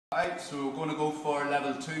Right, so we're going to go for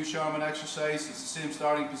level 2 Sahrmann exercise. It's the same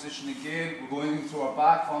starting position again. We're going into our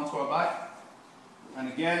back, onto our back. And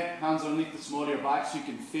again, hands underneath the small of your back so you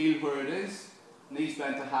can feel where it is. Knees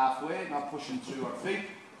bent to halfway, not pushing through our feet.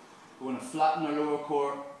 We're going to flatten our lower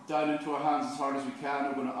core down into our hands as hard as we can.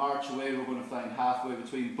 We're going to arch away, we're going to find halfway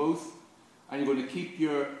between both. And you're going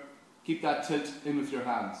to keep that tilt in with your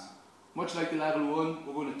hands. Much like the level 1,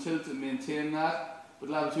 we're going to tilt and maintain that. But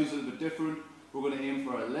level 2 is a little bit different. We're going to aim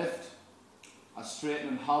for a lift, a straighten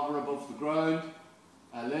and hover above the ground,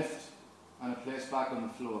 a lift, and a place back on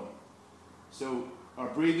the floor. So our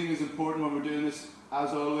breathing is important when we're doing this,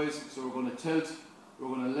 as always. So we're going to tilt, we're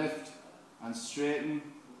going to lift and straighten.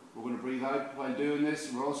 We're going to breathe out while doing this,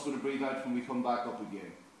 and we're also going to breathe out when we come back up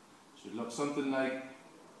again. Should look something like,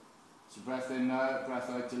 so breath in now, breath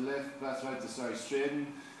out to lift, breath out to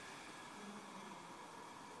straighten,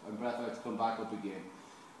 and breath out to come back up again.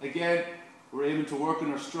 Again, we're aiming to work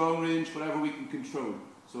in our strong range, whatever we can control.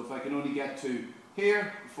 So if I can only get to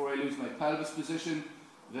here before I lose my pelvis position,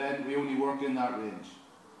 then we only work in that range.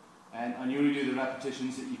 And you only do the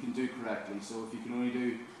repetitions that you can do correctly. So if you can only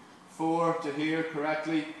do 4 to here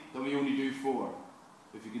correctly, then we only do 4.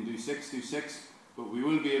 If you can do 6, do 6. But we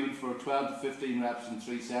will be aiming for 12 to 15 reps in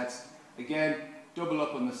 3 sets. Again, double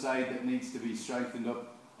up on the side that needs to be strengthened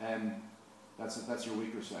up. That's your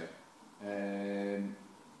weaker side.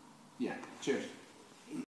 Yeah, cheers.